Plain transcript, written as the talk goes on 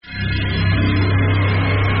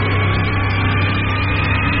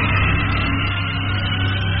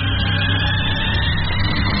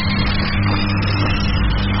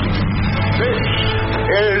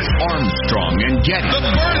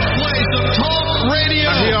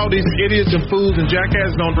these idiots and fools and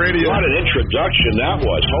jackasses on radio. What an introduction that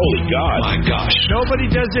was. Holy God. My gosh. Nobody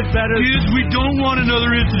does it better. Kids, we don't want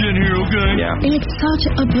another incident here, okay? Yeah. It's such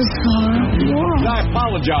a bizarre world. I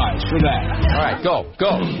apologize for that. All right, go.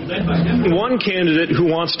 One candidate who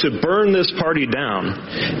wants to burn this party down,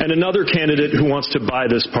 and another candidate who wants to buy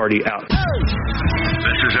this party out.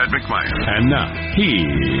 This is Ed McMahon. And now,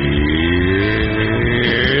 here's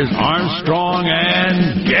Armstrong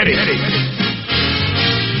and Getty.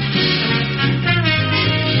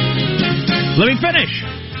 Let me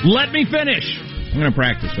finish. I'm going to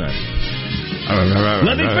practice that.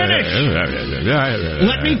 Let me finish.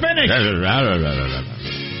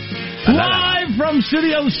 Live from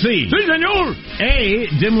Studio C. Si, senor. A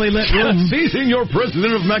dimly lit room. Si, senor,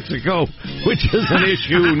 President of Mexico, which is an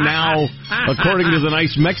issue now, according to the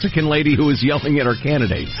nice Mexican lady who is yelling at her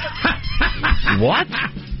candidates. What?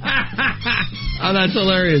 Oh, that's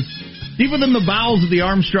hilarious. Deep within the bowels of the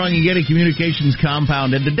Armstrong and Getty Communications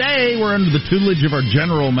compound, and today we're under the tutelage of our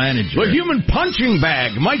general manager. The human punching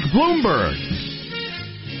bag, Mike Bloomberg.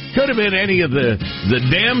 Could have been any of the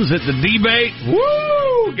Dems at the debate.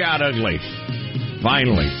 Woo! Got ugly.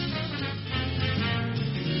 Finally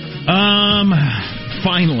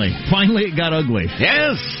it got ugly.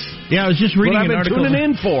 Yes. Yeah, I was just reading what an I've been article. tuning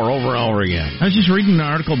in for over and over again. I was just reading an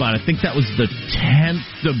article about it. I think that was the 10th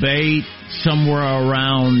debate, somewhere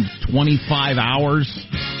around 25 hours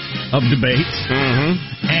of debates.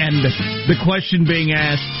 Mm-hmm. And the question being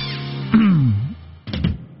asked,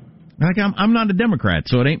 like I'm not a Democrat,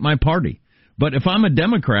 so it ain't my party. But if I'm a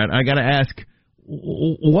Democrat, I got to ask,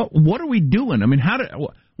 what are we doing? I mean,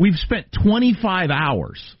 we've spent 25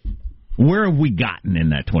 hours. Where have we gotten in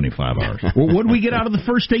that 25 hours? What do we get out of the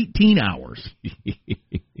first 18 hours? I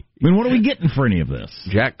mean, what are we getting for any of this?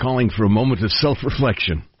 Jack calling for a moment of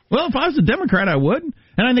self-reflection. Well, if I was a Democrat, I would.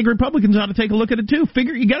 And I think Republicans ought to take a look at it, too.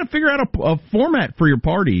 You got to figure out a format for your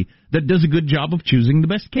party that does a good job of choosing the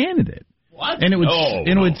best candidate. What? And it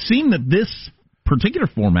would seem that this particular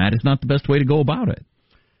format is not the best way to go about it.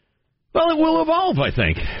 Well, it will evolve, I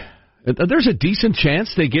think. There's a decent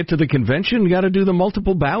chance they get to the convention. You got to do the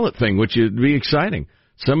multiple ballot thing, which would be exciting.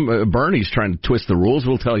 Bernie's trying to twist the rules.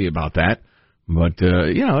 We'll tell you about that. But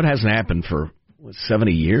it hasn't happened for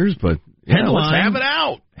 70 years. But let's have it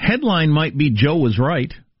out. Headline might be Joe was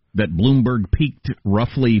right that Bloomberg peaked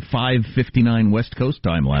roughly 5:59 West Coast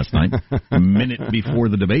time last night, a minute before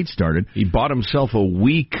the debate started. He bought himself a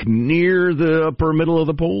week near the upper middle of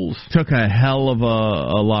the polls. Took a hell of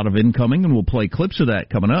a lot of incoming, and we'll play clips of that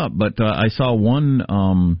coming up. But I saw one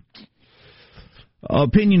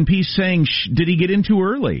opinion piece saying, did he get in too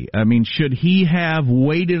early? I mean, should he have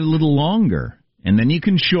waited a little longer? And then you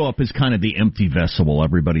can show up as kind of the empty vessel.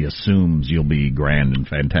 Everybody assumes you'll be grand and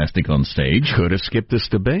fantastic on stage. Could have skipped this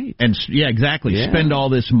debate. And yeah, exactly. Yeah. Spend all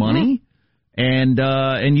this money, and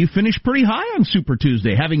you finish pretty high on Super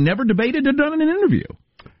Tuesday, having never debated or done an interview.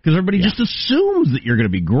 Because everybody just assumes that you're going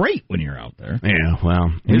to be great when you're out there. Yeah, well,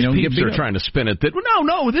 his peeps are trying to spin it that,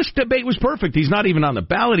 no, this debate was perfect. He's not even on the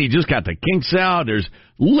ballot. He just got the kinks out. There's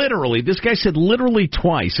this guy said literally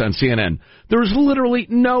twice on CNN, there's literally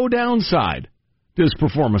no downside to his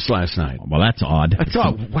performance last night. Well, that's odd. I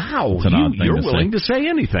thought, wow, you're willing to say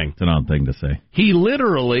anything. It's an odd thing to say. He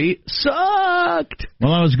literally sucked.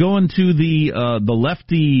 Well, I was going to the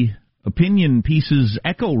lefty opinion pieces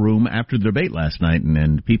echo room after the debate last night,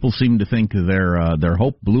 and people seem to think their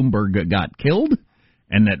hope Bloomberg got killed,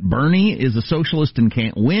 and that Bernie is a socialist and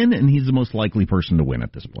can't win, and he's the most likely person to win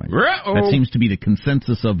at this point. That seems to be the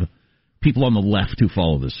consensus of people on the left who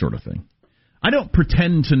follow this sort of thing. I don't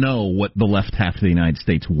pretend to know what the left half of the United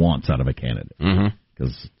States wants out of a candidate,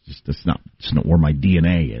 because it's not where my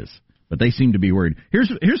DNA is. But they seem to be worried.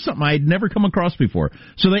 Here's something I had never come across before.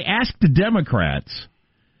 So they asked the Democrats,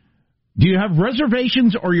 do you have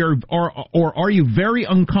reservations or are you very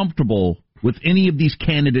uncomfortable with any of these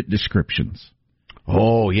candidate descriptions?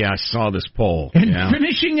 Oh, yeah, I saw this poll. And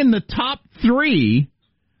finishing in the top 3,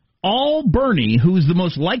 all Bernie, who's the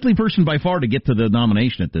most likely person by far to get to the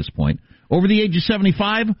nomination at this point. Over the age of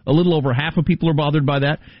 75, a little over half of people are bothered by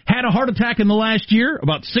that. Had a heart attack in the last year,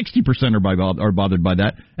 about 60% are bothered by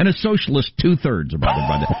that. And a socialist, 2/3 are bothered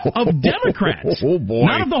by that. Of Democrats. Oh, boy.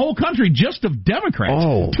 Not of the whole country, just of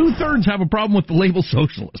Democrats. 2/3 have a problem with the label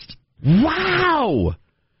socialist. Wow!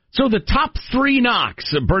 So the top 3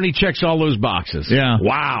 knocks, Bernie checks all those boxes. Yeah.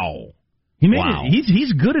 Wow. He made it.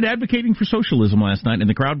 He's good at advocating for socialism last night, and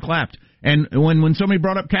the crowd clapped. And when somebody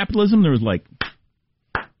brought up capitalism, there was like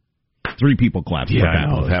 3 people clapped. Yeah, I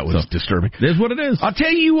know. That was disturbing. It is what it is. I'll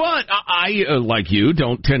tell you what, I like you,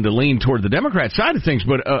 don't tend to lean toward the Democrat side of things,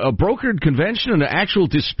 but a brokered convention, an actual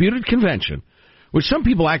disputed convention, which some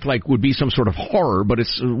people act like would be some sort of horror, but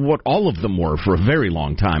it's what all of them were for a very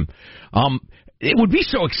long time. It would be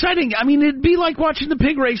so exciting. I mean, it'd be like watching the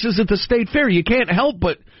pig races at the state fair. You can't help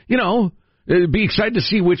but, be excited to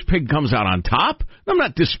see which pig comes out on top. I'm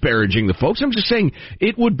not disparaging the folks. I'm just saying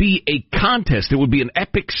it would be a contest. It would be an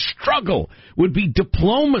epic struggle. It would be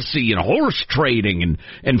diplomacy and horse trading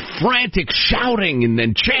and frantic shouting and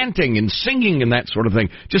then chanting and singing and that sort of thing.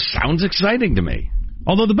 Just sounds exciting to me.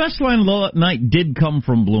 Although the best line of the night did come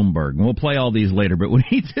from Bloomberg, and we'll play all these later, but when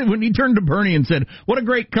he turned to Bernie and said, "What a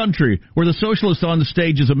great country, where the socialist on the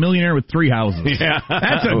stage is a millionaire with 3 houses." Yeah.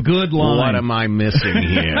 That's a good line. What am I missing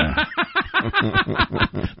here?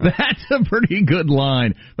 That's a pretty good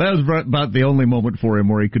line. That was about the only moment for him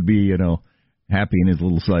where he could be, happy in his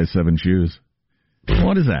little size 7 shoes.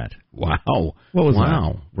 What is that? Wow. What was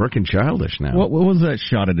that? Working childish now. What was that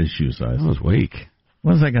shot at his shoe size? That was weak.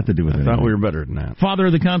 What does that got to do with it? I thought we were better than that. Father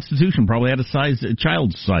of the Constitution probably had a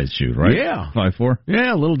child's size shoe, right? Yeah. 5'4".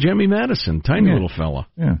 Yeah, little Jimmy Madison, tiny little fella.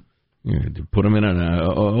 Yeah. You put him in an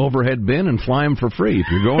overhead bin and fly him for free if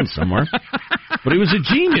you're going somewhere. But he was a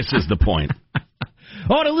genius, is the point.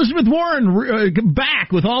 Oh, and Elizabeth Warren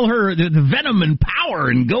back with all her venom and power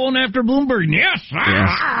and going after Bloomberg. Yes.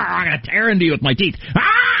 I'm going to tear into you with my teeth.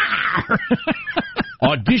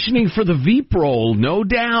 Auditioning for the Veep role, no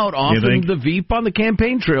doubt. Often the Veep on the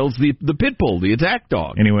campaign trails, the pit bull, the attack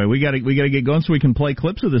dog. Anyway, we got to get going so we can play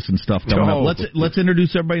clips of this and stuff coming up. Let's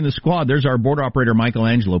introduce everybody in the squad. There's our board operator,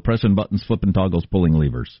 Michelangelo, pressing buttons, flipping toggles, pulling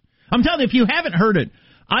levers. I'm telling you, if you haven't heard it,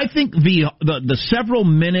 I think the several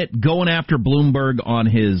minute going after Bloomberg on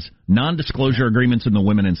his non-disclosure agreements and the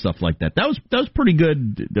women and stuff like that was pretty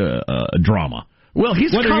good drama. Well,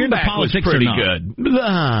 his comeback was pretty good.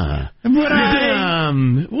 What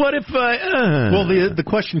if... Well, the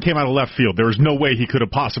question came out of left field. There was no way he could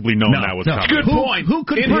have possibly known that was coming. Good point. Who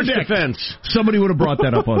could predict? His defense. Somebody would have brought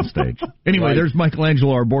that up on stage. Anyway, There's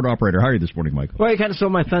Michelangelo, our board operator. How are you this morning, Michael? Well, you kind of stole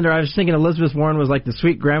my thunder. I was thinking Elizabeth Warren was like the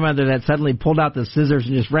sweet grandmother that suddenly pulled out the scissors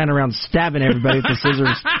and just ran around stabbing everybody with the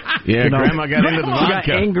scissors. Yeah, Grandma got into the vodka.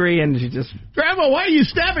 She got angry and she just... Grandma, why are you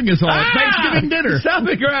stabbing us all at Thanksgiving dinner? Stop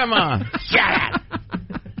it, Grandma. Shut up.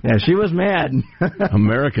 Yeah, she was mad.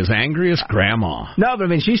 America's angriest grandma. No, but I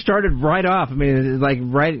mean, she started right off. I mean, like 5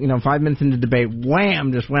 minutes into the debate,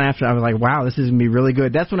 wham, just went after. I was like, wow, this is going to be really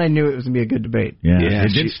good. That's when I knew it was going to be a good debate. Yeah,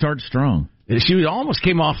 it did start strong. She almost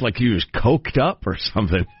came off like she was coked up or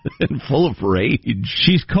something, and full of rage.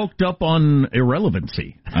 She's coked up on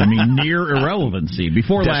irrelevancy. I mean, near irrelevancy.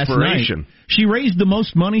 Before last night, she raised the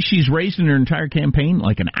most money she's raised in her entire campaign,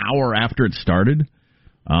 like an hour after it started.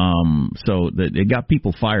 So it got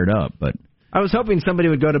people fired up, but I was hoping somebody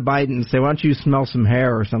would go to Biden and say, "Why don't you smell some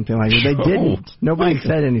hair?" or something like that. They didn't. Nobody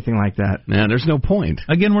said anything like that. Nah, there's no point.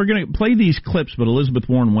 Again, we're going to play these clips, but Elizabeth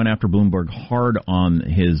Warren went after Bloomberg hard on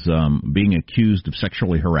his being accused of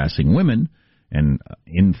sexually harassing women, and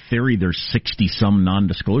in theory, there's 60-some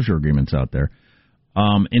non-disclosure agreements out there.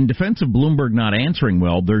 In defense of Bloomberg not answering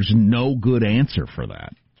well, there's no good answer for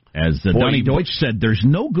that. As Donnie Deutsch said, there's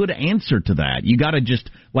no good answer to that. You got to just,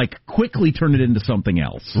 quickly turn it into something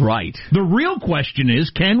else. Right. The real question is,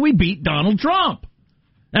 can we beat Donald Trump?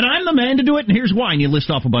 And I'm the man to do it, and here's why. And you list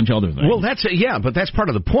off a bunch of other things. Well, but that's part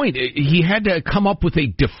of the point. He had to come up with a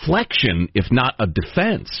deflection, if not a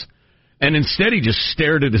defense. And instead, he just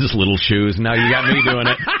stared at his little shoes. Now you got me doing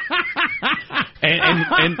it.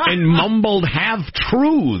 and mumbled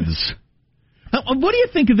half-truths. What do you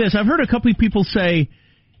think of this? I've heard a couple of people say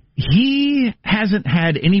he hasn't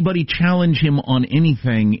had anybody challenge him on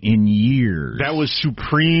anything in years. That was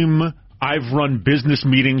supreme. I've run business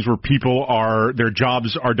meetings where their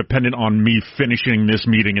jobs are dependent on me finishing this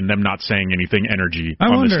meeting and them not saying anything energy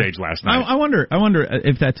on the stage last night. I wonder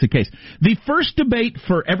if that's the case. The first debate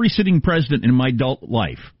for every sitting president in my adult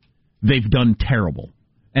life, they've done terrible.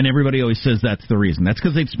 And everybody always says that's the reason. That's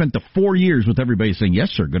because they've spent the 4 years with everybody saying,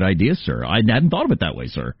 yes, sir, good idea, sir. I hadn't thought of it that way,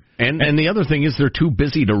 sir. And the other thing is they're too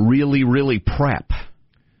busy to really, really prep.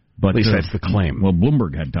 But at least that's the claim. Well,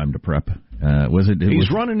 Bloomberg had time to prep. He's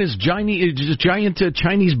running his giant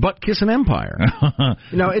Chinese butt-kissing empire.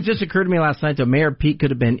 It just occurred to me last night that Mayor Pete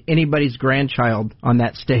could have been anybody's grandchild on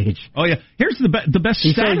that stage. Oh, yeah. Here's the best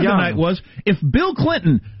stat of the night was, if Bill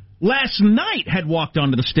Clinton last night had walked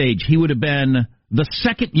onto the stage, he would have been the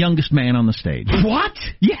second youngest man on the stage. What?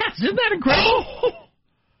 Yes, isn't that incredible?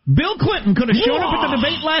 Bill Clinton could have shown up at the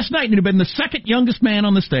debate last night and have been the second youngest man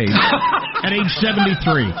on the stage at age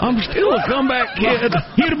 73. I'm still a comeback kid.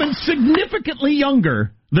 He would have been significantly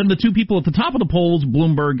younger than the two people at the top of the polls,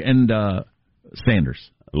 Bloomberg and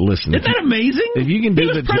Sanders. Listen, isn't that amazing? If you can do he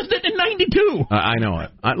was president in '92. I know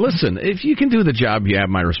it. Listen, if you can do the job, you have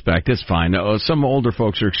my respect. It's fine. Some older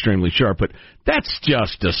folks are extremely sharp, but that's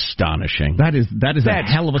just astonishing. That's a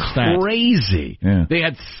hell of a stat. Crazy. Yeah. They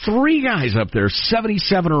had 3 guys up there,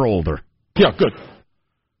 77 or older. Yeah, good.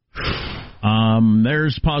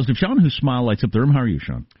 There's Positive Sean, whose smile lights up the room. How are you,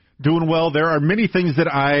 Sean? Doing well. There are many things that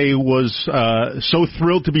I was so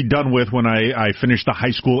thrilled to be done with when I finished the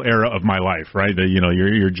high school era of my life, right?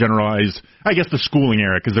 Your generalized, I guess the schooling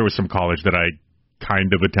era, because there was some college that I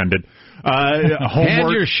kind of attended. Homework.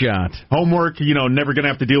 Had your shot. Homework, never going to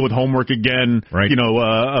have to deal with homework again. Right.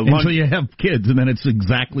 Until you have kids, and then it's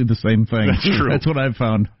exactly the same thing. That's true. That's what I've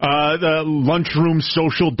found. The lunchroom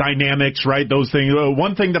social dynamics, right? Those things.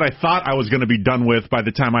 One thing that I thought I was going to be done with by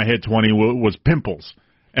the time I hit 20 was pimples.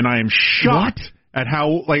 And I am shocked at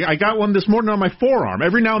how, I got one this morning on my forearm.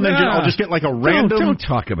 Every now and then I'll just get a random... Don't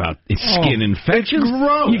talk about skin infections. It's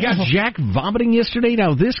gross. You got Jack vomiting yesterday.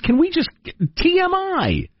 Now can we just...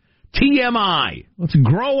 TMI. Let's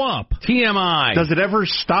grow up. TMI. Does it ever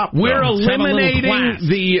stop? We're eliminating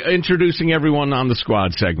the introducing everyone on the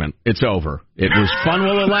squad segment. It's over. It was fun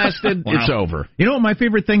while it lasted. Wow. It's over. You know what my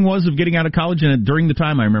favorite thing was of getting out of college? And during the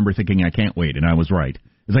time I remember thinking, I can't wait, and I was right,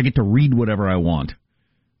 is I get to read whatever I want.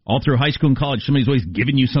 All through high school and college, somebody's always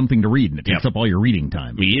giving you something to read, and it takes up all your reading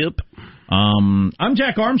time. Yep. I'm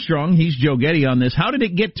Jack Armstrong. He's Joe Getty on this. How did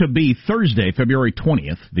it get to be Thursday, February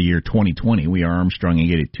 20th, the year 2020? We are Armstrong and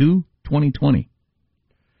Getty 2/2020.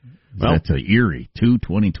 Well, that's eerie.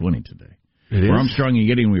 2/2020 today. We're Armstrong and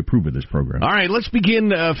Getty, and we approve of this program. All right, let's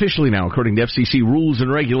begin officially now. According to FCC rules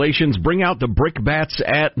and regulations, bring out the brickbats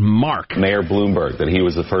at Mark. Mayor Bloomberg, that he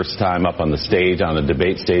was the first time up on the stage, on the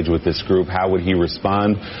debate stage with this group. How would he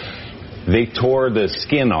respond? They tore the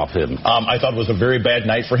skin off him. I thought it was a very bad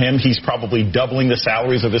night for him. He's probably doubling the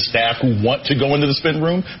salaries of his staff who want to go into the spin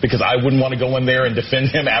room, because I wouldn't want to go in there and defend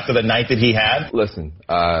him after the night that he had. Listen,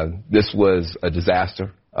 this was a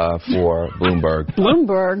disaster for Bloomberg.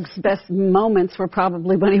 Bloomberg's best moments were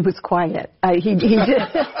probably when he was quiet. He did.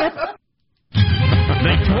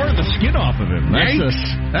 They tore the skin off of him.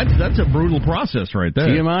 That's a brutal process right there.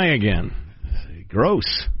 TMI again.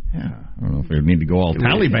 Gross. Yeah, I don't know if we need to go all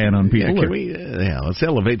Taliban on people. Let's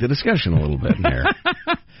elevate the discussion a little bit here.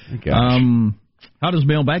 How does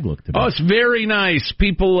mailbag look today? Oh, it's very nice.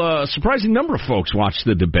 People, a surprising number of folks watched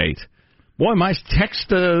the debate. Boy, my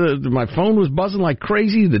phone was buzzing like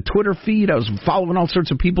crazy. The Twitter feed, I was following all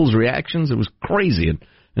sorts of people's reactions. It was crazy.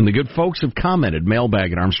 And the good folks have commented.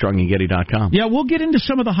 Mailbag at ArmstrongandGetty.com. Yeah, we'll get into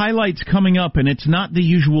some of the highlights coming up, and it's not the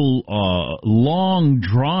usual long,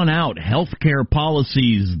 drawn-out healthcare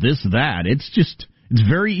policies, this, that. It's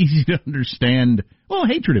very easy to understand,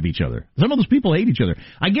 hatred of each other. Some of those people hate each other.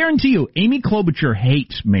 I guarantee you, Amy Klobuchar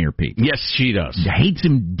hates Mayor Pete. Yes, she does. She hates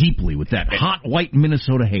him deeply with that hot, white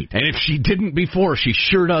Minnesota hate. And if she didn't before, she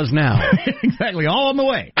sure does now. Exactly, all on the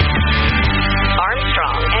way.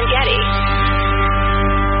 Armstrong and Getty.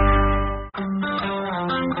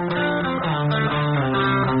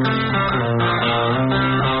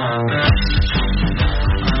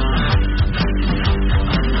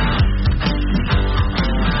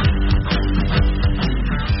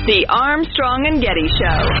 The Armstrong and Getty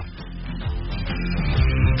Show.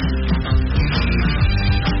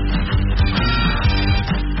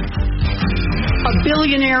 A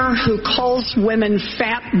billionaire who calls women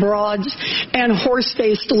fat broads and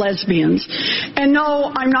horse-faced lesbians. And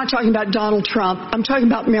no, I'm not talking about Donald Trump. I'm talking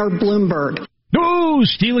about Mayor Bloomberg. Oh,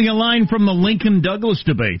 stealing a line from the Lincoln-Douglas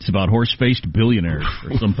debates about horse-faced billionaires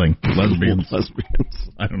or something. Lesbians.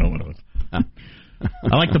 I don't know what it was.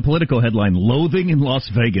 I like the political headline, Loathing in Las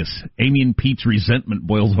Vegas. Amy and Pete's resentment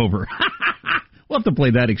boils over. We'll have to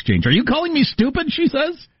play that exchange. Are you calling me stupid, she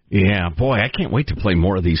says? Yeah, boy, I can't wait to play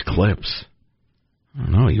more of these clips. I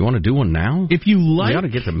don't know, you want to do one now? If you like... We ought to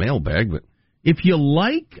get the mailbag, but... If you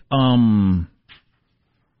like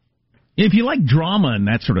drama and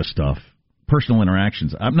that sort of stuff, personal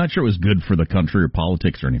interactions, I'm not sure it was good for the country or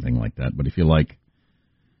politics or anything like that, but if you like...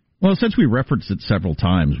 Well, since we referenced it several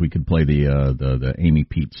times, we could play the Amy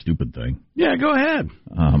Pete stupid thing. Yeah, go ahead.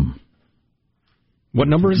 What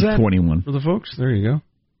number is that? 21. For the folks? There you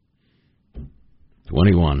go.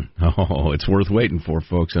 21. Oh, it's worth waiting for,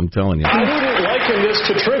 folks, I'm telling you. I wouldn't like liken this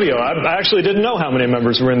to trivia. I actually didn't know how many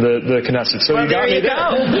members were in the Knesset, so well, you got me there.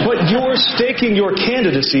 But you're staking your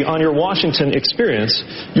candidacy on your Washington experience.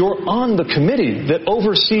 You're on the committee that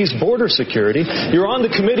oversees border security. You're on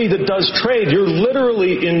the committee that does trade. You're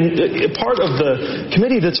literally in part of the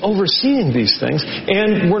committee that's overseeing these things,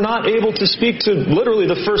 and we're not able to speak to literally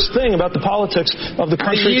the first thing about the politics of the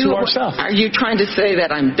country to ourselves. Are you trying to say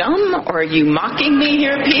that I'm dumb, or are you mocking me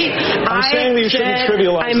here, Pete? I'm saying that you shouldn't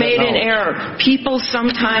trivialize I made that an error. People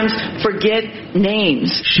sometimes forget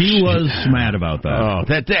names. She was mad about that. Oh,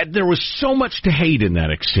 that there was so much to hate in that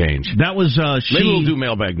exchange. That was Maybe we'll do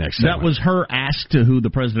mailbag next time. That was her ask to who the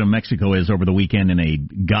president of Mexico is over the weekend in a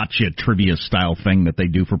gotcha trivia style thing that they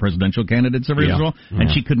do for presidential candidates every once in a while.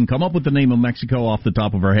 And she couldn't come up with the name of Mexico off the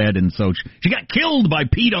top of her head, and so she got killed by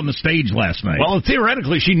Pete on the stage last night. Well,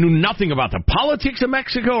 theoretically, she knew nothing about the politics of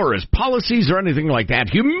Mexico or his policies or anything like that.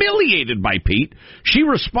 Humiliated by Pete, she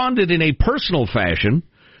responded in a personal fashion.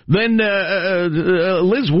 Then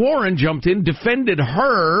Liz Warren jumped in, defended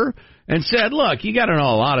her, and said, look, you got to know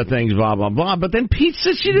a lot of things, blah, blah, blah. But then Pete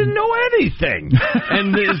said she didn't know anything.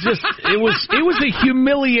 And it was a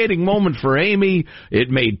humiliating moment for Amy. It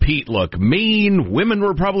made Pete look mean. Women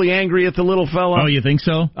were probably angry at the little fella. Oh, you think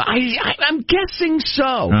so? I'm guessing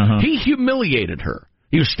so. He humiliated her.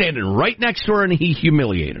 He was standing right next to her, and he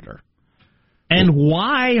humiliated her. And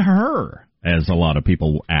why her, as a lot of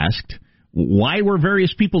people asked? Why were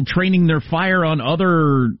various people training their fire on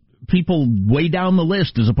other people way down the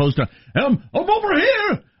list as opposed to, I'm over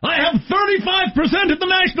here, I have 35% of the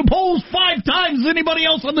national polls 5 times as anybody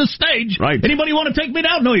else on this stage. Right. Anybody want to take me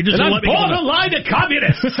down? No, you just and let me I'm borderline a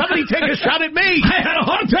communist. Somebody take a shot at me. I had a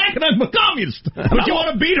heart attack and I'm a communist. Would you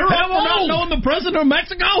want to beat her up for not knowing the president of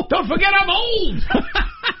Mexico? Don't forget I'm old.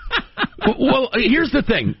 Well, here's the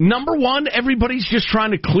thing. Number one, everybody's just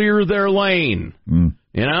trying to clear their lane.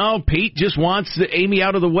 You know, Pete just wants Amy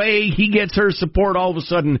out of the way. He gets her support. All of a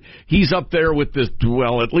sudden, he's up there with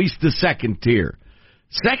at least the second tier.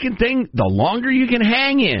 Second thing, the longer you can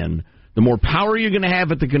hang in, the more power you're going to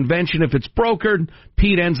have at the convention. If it's brokered,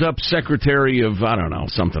 Pete ends up secretary of, I don't know,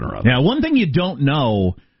 something or other. Yeah, one thing you don't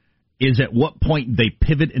know is at what point they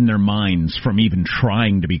pivot in their minds from even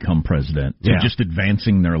trying to become president to just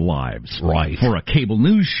advancing their lives. Right. For a cable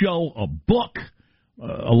news show, a book,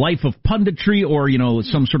 a life of punditry, or,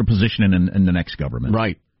 some sort of position in the next government.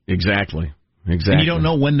 Right. Exactly. And you don't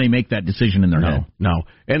know when they make that decision in their head. No.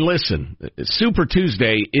 And listen, Super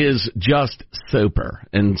Tuesday is just super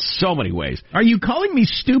in so many ways. Are you calling me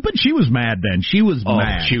stupid? She was mad then. She was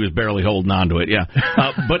mad. She was barely holding on to it, yeah.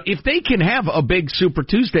 But if they can have a big Super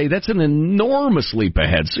Tuesday, that's an enormous leap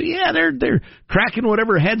ahead. So, yeah, they're cracking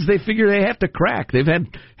whatever heads they figure they have to crack. They've had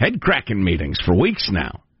head-cracking meetings for weeks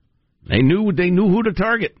now. They knew who to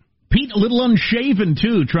target. Pete, a little unshaven,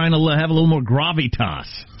 too, trying to have a little more gravitas.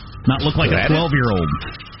 Not look like a 12-year-old.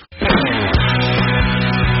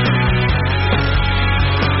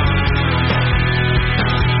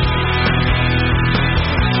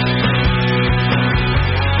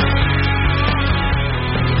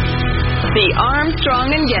 The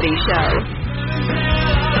Armstrong and Getty Show.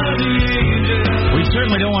 We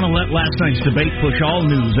certainly don't want to let last night's debate push all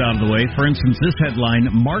news out of the way. For instance, this headline,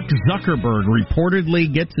 Mark Zuckerberg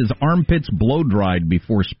reportedly gets his armpits blow-dried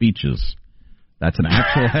before speeches. That's an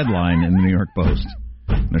actual headline in the New York Post.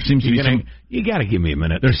 There seems to be you got to give me a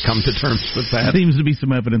minute to come to terms with that. There seems to be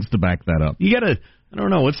some evidence to back that up. You got to, I don't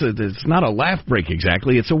know, it's not a laugh break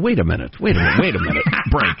exactly. It's a wait a minute break.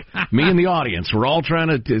 Me and the audience, we're all trying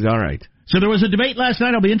to, all right. So there was a debate last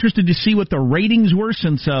night. I'll be interested to see what the ratings were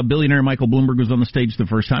since billionaire Michael Bloomberg was on the stage the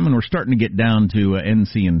first time, and we're starting to get down to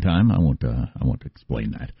NC in time. I won't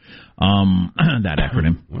explain that that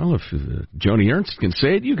acronym. Well, if Joni Ernst can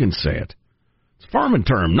say it, you can say it. It's farming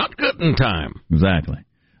term, not cutting time. Exactly.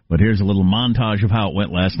 But here's a little montage of how it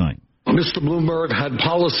went last night. Mr. Bloomberg had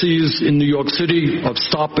policies in New York City of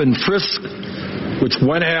stop and frisk, which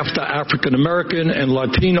went after African American and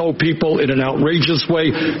Latino people in an outrageous way.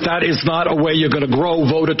 That is not a way you're going to grow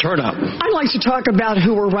voter turnout. I'd like to talk about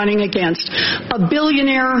who we're running against. A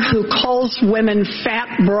billionaire who calls women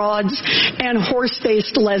fat broads and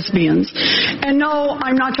horse-faced lesbians. And no,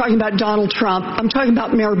 I'm not talking about Donald Trump. I'm talking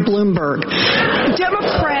about Mayor Bloomberg.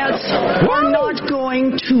 Democrats are not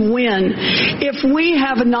going to win if we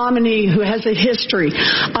have a nominee who has a history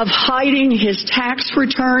of hiding his tax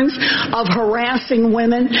returns, of harassing harassing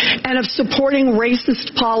women and of supporting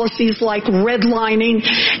racist policies like redlining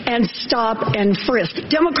and stop and frisk.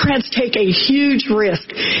 Democrats take a huge risk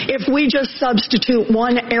if we just substitute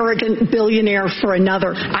one arrogant billionaire for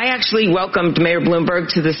another. I actually welcomed Mayor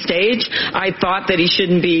Bloomberg to the stage. I thought that he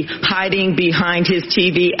shouldn't be hiding behind his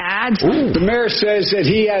TV ads. Ooh. The mayor says that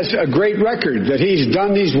he has a great record, that he's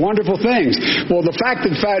done these wonderful things. Well, the fact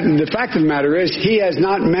of the matter is he has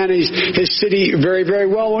not managed his city very, very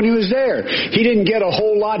well when he was there. He didn't get a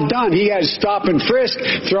whole lot done. He had stop and frisk,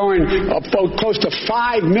 throwing close to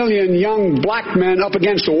 5 million young black men up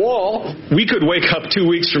against the wall. We could wake up 2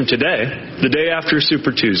 weeks from today, the day after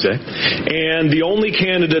Super Tuesday, and the only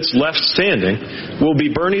candidates left standing will be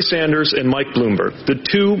Bernie Sanders and Mike Bloomberg, the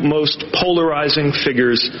two most polarizing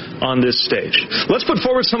figures on this stage. Let's put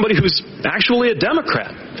forward somebody who's actually a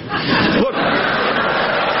Democrat. Look.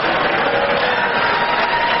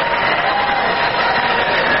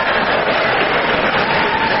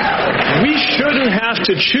 We shouldn't have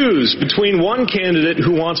to choose between one candidate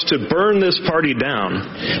who wants to burn this party down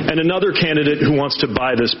and another candidate who wants to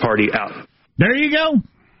buy this party out. There you go.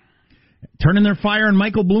 Turning their fire on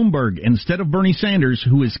Michael Bloomberg instead of Bernie Sanders,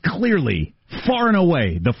 who is clearly far and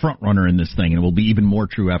away the front runner in this thing, and it will be even more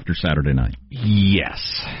true after Saturday night.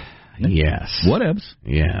 Yes. Yes. Whatevs.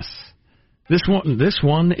 Yes. This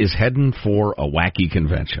one is heading for a wacky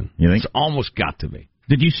convention. You think? It's almost got to be.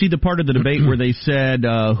 Did you see the part of the debate where they said,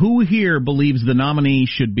 who here believes the nominee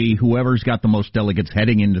should be whoever's got the most delegates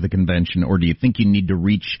heading into the convention, or do you think you need to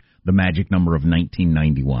reach the magic number of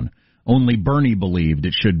 1991? Only Bernie believed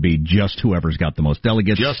it should be just whoever's got the most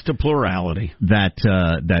delegates. Just a plurality.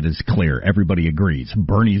 That is clear. Everybody agrees.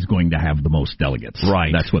 Bernie's going to have the most delegates.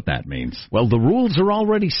 Right. That's what that means. Well, the rules are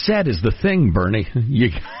already set is the thing, Bernie.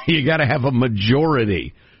 You got to have a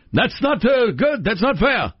majority. That's not good. That's not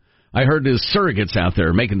fair. I heard his surrogates out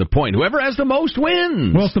there making the point. Whoever has the most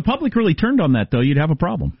wins. Well, if the public really turned on that, though, you'd have a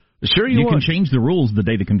problem. Sure you can change the rules the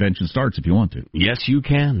day the convention starts if you want to. Yes, you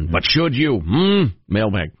can. But should you?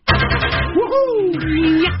 Mailbag. Woohoo!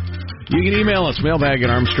 You can email us, mailbag at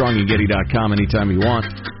armstrongandgetty.com anytime you want.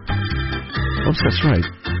 Oops, that's right.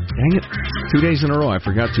 Dang it. 2 days in a row, I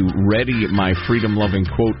forgot to ready my freedom-loving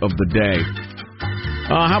quote of the day.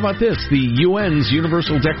 How about this? The UN's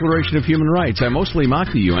Universal Declaration of Human Rights. I mostly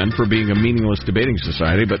mock the UN for being a meaningless debating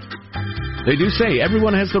society, but they do say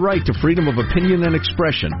everyone has the right to freedom of opinion and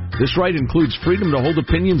expression. This right includes freedom to hold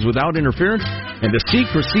opinions without interference and to seek,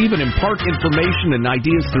 receive, and impart information and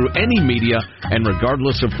ideas through any media and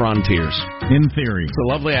regardless of frontiers. In theory. It's a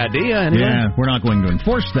lovely idea, anyway. Yeah, we're not going to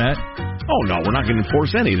enforce that. Oh, no, we're not going to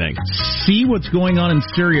enforce anything. See what's going on in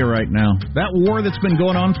Syria right now. That war that's been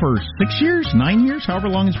going on for 6 years, 9 years, however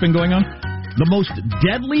long it's been going on. The most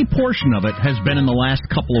deadly portion of it has been in the last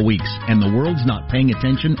couple of weeks, and the world's not paying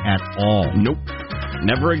attention at all. Nope.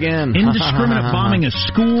 Never again. Indiscriminate bombing of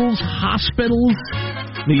schools, hospitals.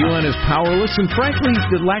 The UN is powerless, and frankly,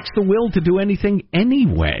 it lacks the will to do anything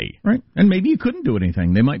anyway. Right. And maybe you couldn't do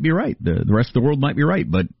anything. They might be right. The rest of the world might be right,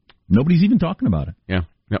 but nobody's even talking about it. Yeah.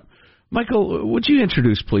 Yep. Michael, would you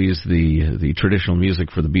introduce, please, the traditional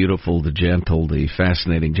music for the beautiful, the gentle, the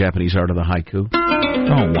fascinating Japanese art of the haiku?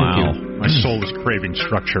 Oh, wow. My soul is craving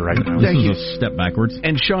structure right now. This is a step backwards.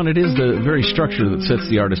 And, Sean, it is the very structure that sets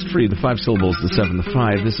the artist free. The 5 syllables, the 7, the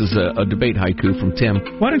 5. This is a debate haiku from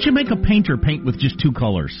Tim. Why don't you make a painter paint with just 2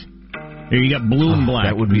 colors? Here, you got blue and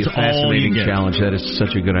black. That would be a fascinating challenge. That is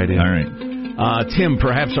such a good idea. All right. Tim,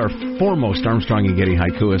 perhaps our foremost Armstrong and Getty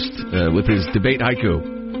haikuist, with his debate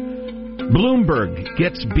haiku. Bloomberg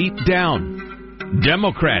gets beat down.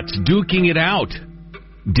 Democrats duking it out.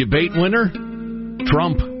 Debate winner?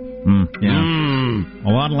 Trump. A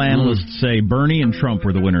lot of analysts say Bernie and Trump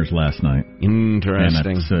were the winners last night.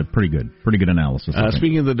 Interesting. And that's pretty good analysis.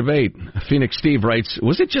 Speaking of the debate, Phoenix Steve writes,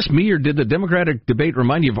 was it just me or did the Democratic debate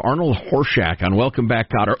remind you of Arnold Horshack on Welcome Back,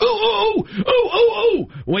 Kotter? Ooh, ooh, ooh, ooh, ooh, ooh,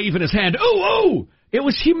 waving his hand. Ooh, ooh. It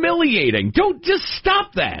was humiliating. Don't just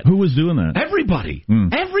stop that. Who was doing that? Everybody.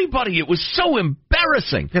 Everybody. It was so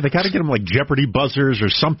embarrassing. Yeah, they got to get them like Jeopardy buzzers or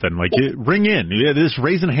something. Like, ring in. This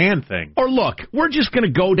raising hand thing. Or look, we're just going to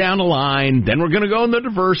go down the line. Then we're going to go in the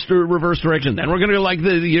reverse direction. Then we're going to go like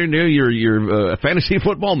your fantasy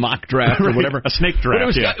football mock draft or whatever. A snake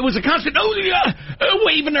draft. It was a constant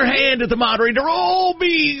waving their hand at the moderator. Oh,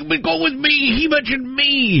 go with me. He mentioned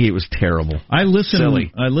me. It was terrible. I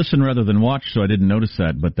Silly. listen rather than watch, so I didn't notice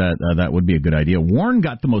that, but that would be a good idea. Warren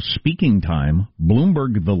got the most speaking time,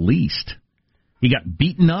 Bloomberg the least. He got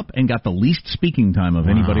beaten up and got the least speaking time of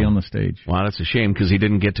anybody on the stage. Wow, that's a shame because he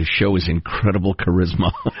didn't get to show his incredible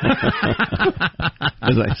charisma.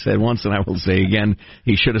 As I said once and I will say again,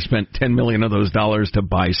 he should have spent $10 million of those dollars to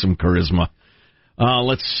buy some charisma.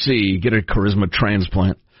 Let's see. Get a charisma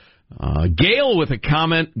transplant. Gail with a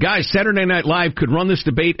comment. Guys, Saturday Night Live could run this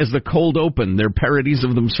debate as the cold open. They're parodies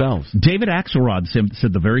of themselves. David Axelrod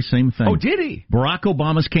said the very same thing. Oh, did he? Barack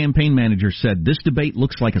Obama's campaign manager said, this debate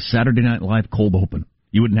looks like a Saturday Night Live cold open.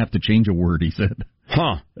 You wouldn't have to change a word, he said.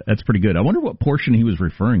 Huh. That's pretty good. I wonder what portion he was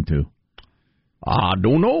referring to. I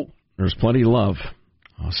don't know. There's plenty of love.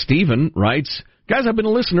 Stephen writes, guys, I've been a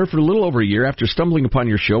listener for a little over a year after stumbling upon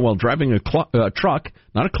your show while driving a truck,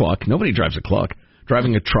 not a cluck, nobody drives a cluck,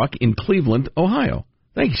 driving a truck in Cleveland, Ohio.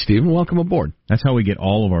 Thank you, Stephen. Welcome aboard. That's how we get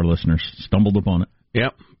all of our listeners stumbled upon it.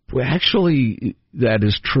 Yep. Well, actually, that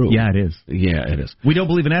is true. Yeah, it is. Yeah, it is. We don't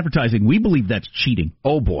believe in advertising. We believe that's cheating.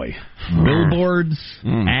 Oh, boy. Billboards,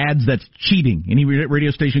 ads, that's cheating. Any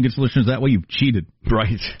radio station gets listeners that way, you've cheated.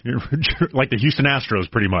 Right. You're like the Houston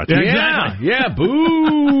Astros, pretty much. Yeah, exactly. Yeah,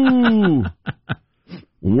 boo!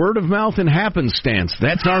 Word of mouth and happenstance.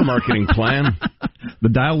 That's our marketing plan. The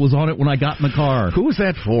dial was on it when I got in the car. Who was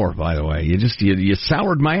that for, by the way? You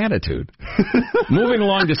soured my attitude. Moving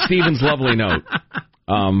along to Stephen's lovely note.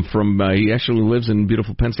 He actually lives in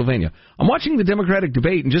beautiful Pennsylvania. I'm watching the Democratic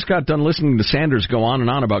debate and just got done listening to Sanders go on and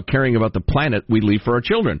on about caring about the planet we leave for our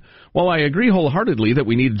children. While I agree wholeheartedly that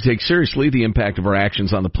we need to take seriously the impact of our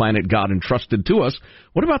actions on the planet God entrusted to us,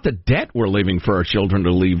 what about the debt we're leaving for our children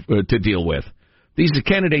to deal with? These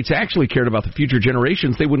candidates actually cared about the future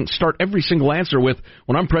generations. They wouldn't start every single answer with,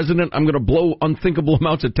 when I'm president, I'm going to blow unthinkable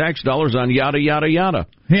amounts of tax dollars on yada, yada, yada.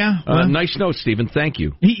 Yeah. Nice note, Stephen. Thank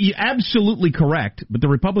you. You're absolutely correct, but the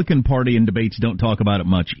Republican Party in debates don't talk about it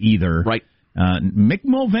much either. Right. Mick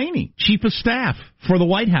Mulvaney, chief of staff for the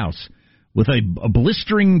White House, with a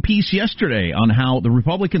blistering piece yesterday on how the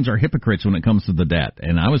Republicans are hypocrites when it comes to the debt.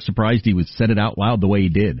 And I was surprised he said it out loud the way he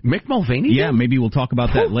did. Mick Mulvaney? Yeah, maybe we'll talk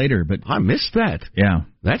about that later. But I missed that. Yeah.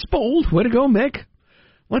 That's bold. Way to go, Mick.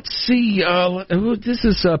 Let's see. This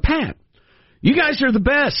is Pat. You guys are the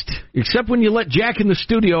best, except when you let Jack in the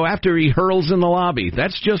studio after he hurls in the lobby.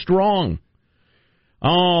 That's just wrong.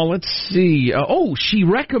 Oh, let's see. She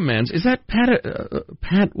recommends. Is that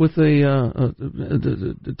Pat with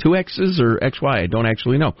the two X's or XY? I don't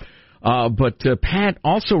actually know. But Pat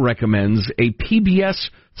also recommends a PBS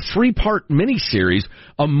 3-part miniseries,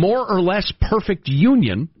 A More or Less Perfect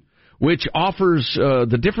Union, which offers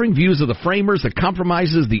the differing views of the framers, the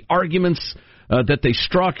compromises, the arguments that they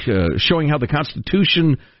struck, showing how the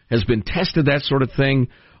Constitution has been tested, that sort of thing,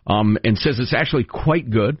 and says it's actually quite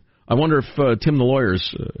good. I wonder if Tim the Lawyer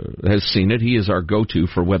has seen it. He is our go-to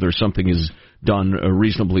for whether something is done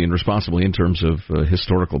reasonably and responsibly in terms of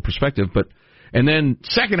historical perspective. And then,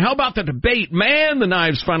 second, how about the debate? Man, the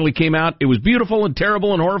knives finally came out. It was beautiful and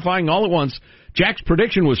terrible and horrifying all at once. Jack's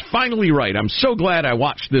prediction was finally right. I'm so glad I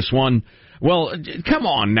watched this one. Well, come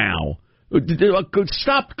on now.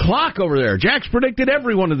 Stop the clock over there. Jack's predicted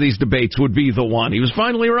every one of these debates would be the one. He was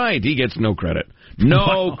finally right. He gets no credit.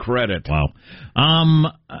 No credit. Wow.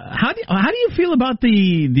 How do you feel about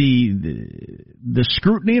the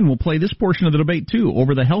scrutiny, and we'll play this portion of the debate too,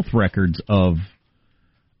 over the health records of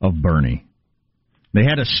Bernie? They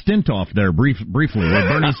had a stint off there briefly where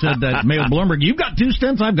Bernie said that Mayor Bloomberg, you've got 2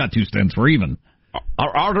 stints, I've got 2 stints, we're even.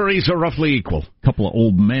 Our arteries are roughly equal. A couple of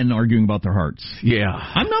old men arguing about their hearts. Yeah.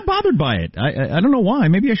 I'm not bothered by it. I don't know why.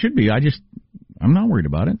 Maybe I should be. I'm not worried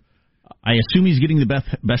about it. I assume he's getting the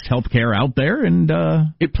best health care out there, and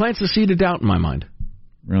it plants a seed of doubt in my mind.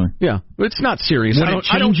 Really? Yeah. It's not serious. Would it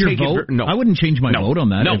change your vote? No. I wouldn't change my vote on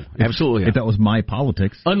that. No, absolutely not. If that was my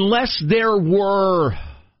politics. Unless there were...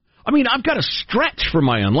 I mean, I've got to stretch for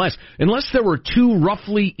my unless there were 2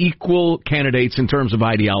 roughly equal candidates in terms of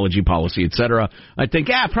ideology, policy, etc. I think,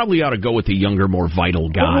 probably ought to go with the younger, more vital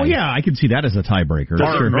guy. Well, yeah, I could see that as a tiebreaker.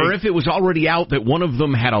 Or if it was already out that one of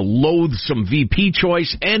them had a loathsome VP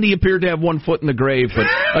choice and he appeared to have one foot in the grave. But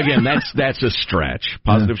again, that's a stretch.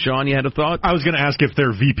 Positive, Sean, you had a thought? I was going to ask if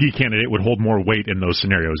their VP candidate would hold more weight in those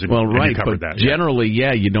scenarios. Well, right, but generally,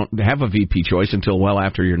 you don't have a VP choice until well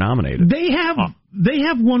after you're nominated. They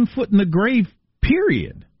have one foot in the grave,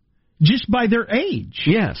 period, just by their age.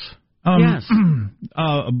 Yes. Yes.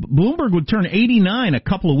 Bloomberg would turn 89 a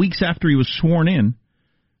couple of weeks after he was sworn in.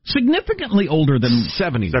 Significantly older than...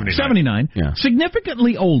 79. Yeah.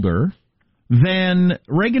 Significantly older than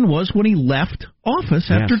Reagan was when he left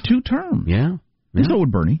office after 2 terms. Yeah. And so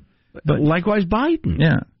would Bernie. But likewise Biden.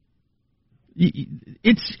 Yeah.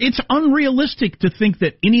 It's unrealistic to think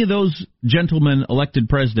that any of those gentlemen elected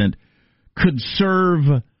president could serve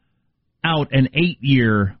out an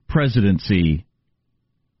 8-year presidency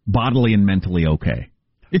bodily and mentally okay.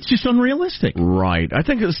 It's just unrealistic. Right. I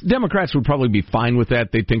think Democrats would probably be fine with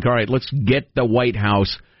that. They'd think, all right, let's get the White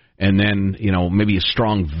House and then, maybe a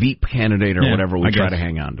strong Veep candidate or whatever, we try to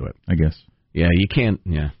hang on to it. I guess. Yeah, you can't,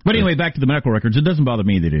 But anyway, back to the medical records. It doesn't bother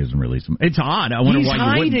me that he doesn't release them. It's odd. I wonder why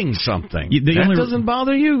you wouldn't. He's hiding something. That doesn't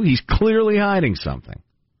bother you? He's clearly hiding something.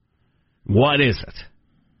 What is it?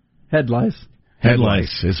 Head lice. Head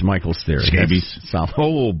lice is Michael's theory. Scabies.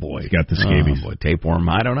 Oh, boy. He's got the scabies. Oh, boy. Tapeworm,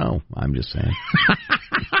 I don't know. I'm just saying.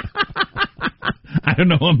 I don't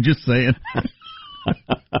know. I'm just saying.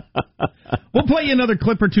 We'll play you another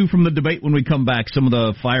clip or two from the debate when we come back. Some of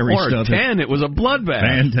the fiery stuff. 10. It was a bloodbath.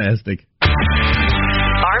 Fantastic.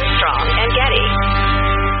 Armstrong and Getty.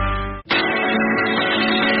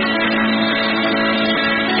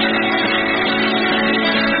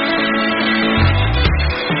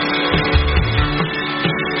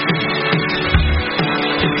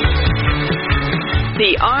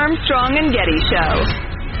 The Armstrong and Getty Show.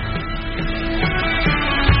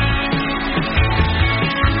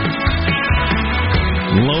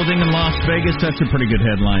 Loathing in Las Vegas. That's a pretty good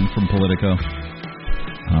headline from Politico.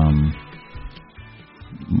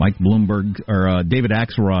 Mike Bloomberg or David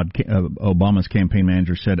Axelrod, Obama's campaign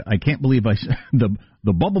manager, said, "I can't believe the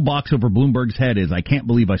bubble box over Bloomberg's head is I can't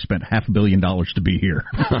believe I spent $500 million to be here."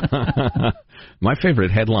 My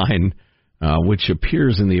favorite headline, which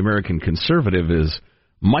appears in the American Conservative, is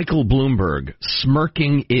Michael Bloomberg,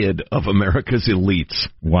 smirking id of America's elites.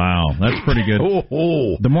 Wow, that's pretty good.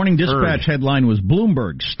 The Morning Dispatch headline was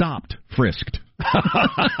Bloomberg stopped, frisked.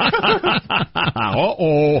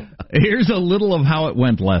 Here's a little of how it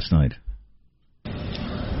went last night.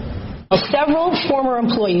 Several former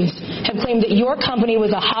employees have claimed that your company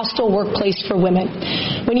was a hostile workplace for women.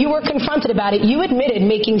 When you were confronted about it, you admitted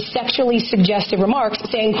making sexually suggestive remarks,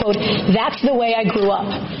 saying, quote, "That's the way I grew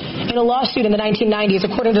up." In a lawsuit in the 1990s,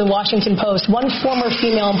 according to the Washington Post, one former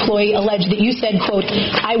female employee alleged that you said, quote,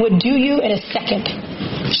 "I would do you in a second."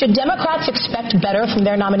 Should Democrats expect better from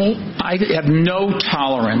their nominee? I have no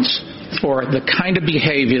tolerance for the kind of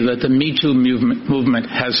behavior that the Me Too movement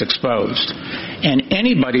has exposed. And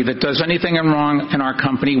anybody that does anything wrong in our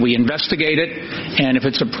company, we investigate it, and if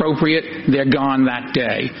it's appropriate, they're gone that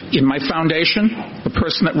day. In my foundation, the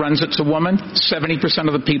person that runs it's a woman. 70%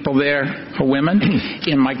 of the people there are women.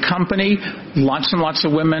 In my company, lots and lots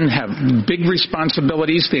of women have big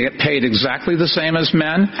responsibilities. They get paid exactly the same as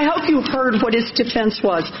men. I hope you heard what his defense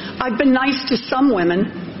was. I've been nice to some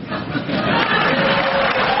women.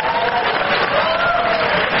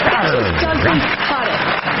 It doesn't cut it.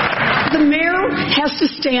 The mayor has to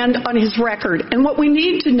stand on his record, and what we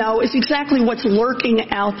need to know is exactly what's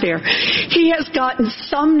lurking out there. He has gotten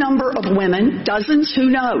some number of women, dozens, who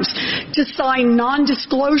knows, to sign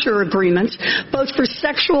non-disclosure agreements, both for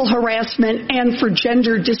sexual harassment and for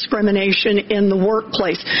gender discrimination in the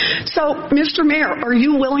workplace. So, Mr. Mayor, are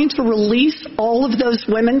you willing to release all of those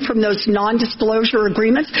women from those non-disclosure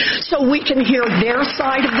agreements so we can hear their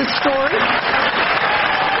side of the story?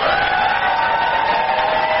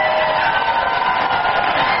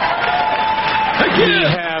 We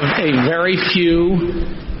have a very few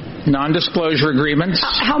non-disclosure agreements.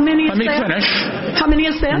 How many is that? Let me finish. How many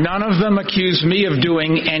is that? None of them accuse me of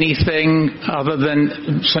doing anything other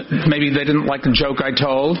than maybe they didn't like the joke I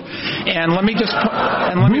told. And let me just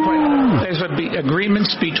there's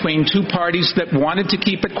agreements between two parties that wanted to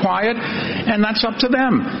keep it quiet, and that's up to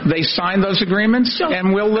them. They signed those agreements,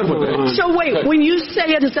 and we'll live with it. So wait, when you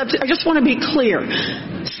say it is up to, I just want to be clear.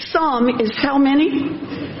 Some is how many?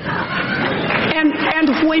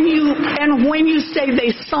 And when you say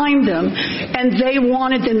they signed them and they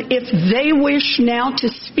wanted them, if they wish now to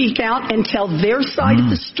speak out and tell their side of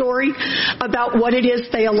the story about what it is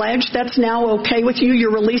they allege, that's now okay with you?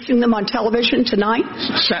 You're releasing them on television tonight?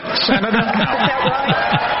 Senator?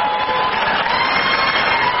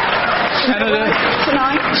 Is that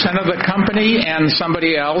right? Senator, the company and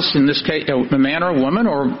somebody else, in this case, a man or a woman,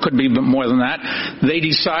 or could be more than that, they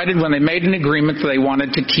decided when they made an agreement that they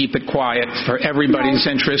wanted to keep it quiet for everybody's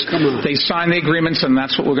interest. They signed the agreements, and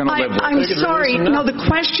that's what we're going to live with. I'm sorry. No, the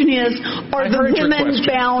question is, are the women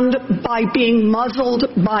bound by being muzzled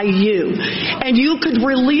by you? And you could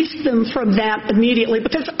release them from that immediately.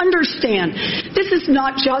 Because understand, this is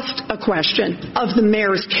not just a question of the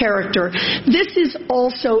mayor's character. This is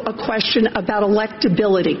also a question about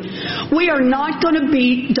electability. We are not going to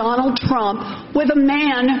beat Donald Trump with a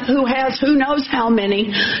man who has who knows how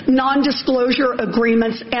many non-disclosure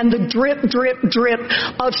agreements and the drip, drip, drip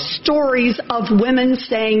of stories of women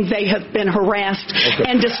saying they have been harassed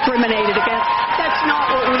and discriminated against. That's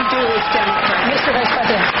not what we do as Democrats. Mr. Vice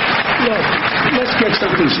President. Look, let's get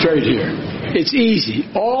something straight here. It's easy.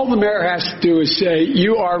 All the mayor has to do is say,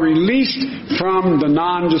 you are released from the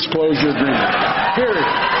non-disclosure agreement. Period.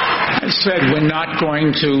 I said we're not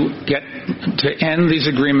going to get to end these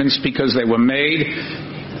agreements because they were made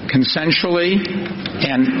consensually,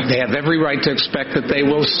 and they have every right to expect that they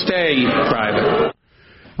will stay private.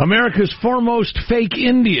 America's foremost fake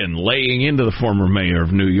Indian laying into the former mayor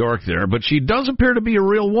of New York there, but she does appear to be a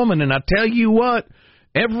real woman, and I tell you what,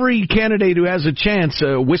 every candidate who has a chance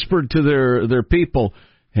whispered to their people,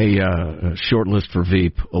 hey, short list for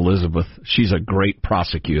Veep, Elizabeth, she's a great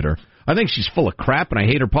prosecutor. I think she's full of crap, and I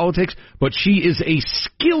hate her politics, but she is a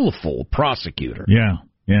skillful prosecutor. Yeah.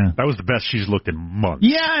 That was the best she's looked in months.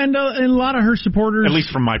 Yeah, and a lot of her supporters, at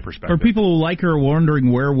least from my perspective, or people who like her, are wondering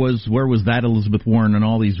where was that Elizabeth Warren in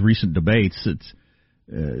all these recent debates. It's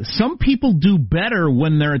some people do better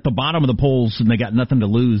when they're at the bottom of the polls and they got nothing to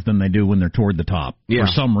lose than they do when they're toward the top for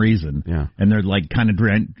some reason. Yeah. And they're like kind of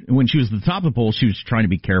when she was at the top of the poll, she was trying to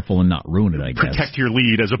be careful and not ruin it, I guess. Protect your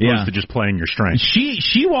lead as opposed to just playing your strength.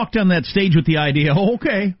 She walked on that stage with the idea,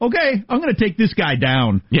 okay, I'm going to take this guy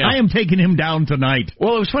down. Yeah. I am taking him down tonight.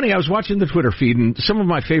 Well, it was funny. I was watching the Twitter feed, and some of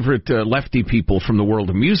my favorite lefty people from the world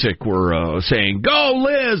of music were saying, go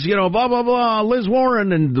Liz, blah, blah, blah, Liz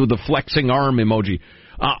Warren, and the flexing arm emoji.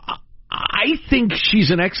 I think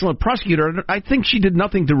she's an excellent prosecutor. I think she did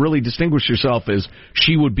nothing to really distinguish herself as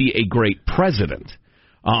she would be a great president.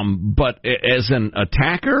 But as an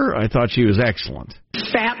attacker, I thought she was excellent.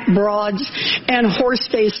 Fat broads and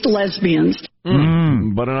horse-faced lesbians.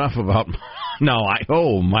 But enough about...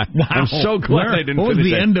 I'm so glad I didn't What was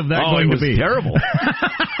finish the that. end of that going to be? It was terrible.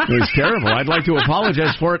 It was terrible. I'd like to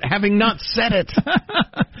apologize for it, having not said it.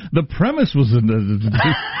 The premise was...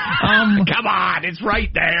 Come on, it's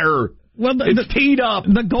right there. Well, it's teed up.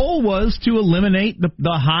 The goal was to eliminate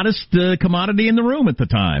the hottest commodity in the room at the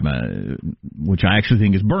time, which I actually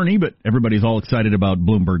think is Bernie, but everybody's all excited about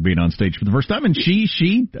Bloomberg being on stage for the first time, and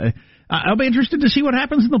I'll be interested to see what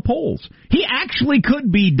happens in the polls. He actually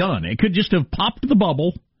could be done. It could just have popped the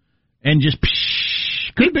bubble and just...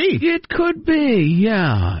 Could be. It could be,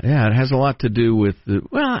 yeah. Yeah, it has a lot to do with...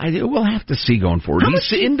 we'll have to see going forward.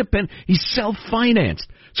 He's independent. He's self-financed.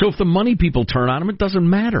 So if the money people turn on him, it doesn't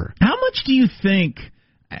matter. How much do you think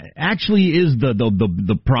actually is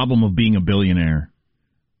the problem of being a billionaire?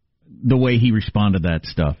 The way he responded to that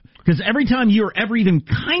stuff. Because every time you're ever even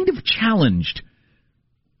kind of challenged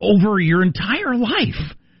over your entire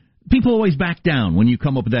life, people always back down when you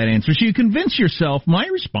come up with that answer. So you convince yourself, my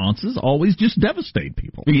responses always just devastate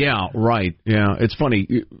people. Yeah, right. Yeah, it's funny.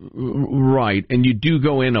 Right. And you do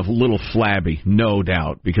go in a little flabby, no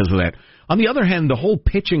doubt, because of that. On the other hand, the whole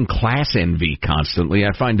pitching class envy constantly,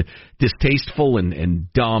 I find distasteful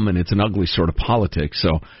and dumb, and it's an ugly sort of politics.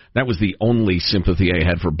 So that was the only sympathy I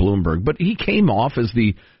had for Bloomberg. But he came off as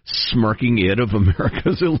the smirking it of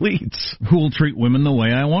America's elites. Who will treat women the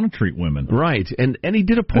way I want to treat women. Right. And he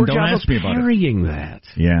did a poor job of carrying that.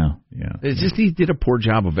 Yeah. It's just he did a poor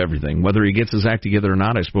job of everything. Whether he gets his act together or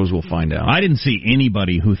not, I suppose we'll find out. I didn't see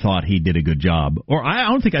anybody who thought he did a good job. Or I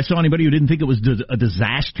don't think I saw anybody who didn't think it was a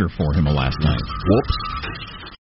disaster for him last night. Whoops.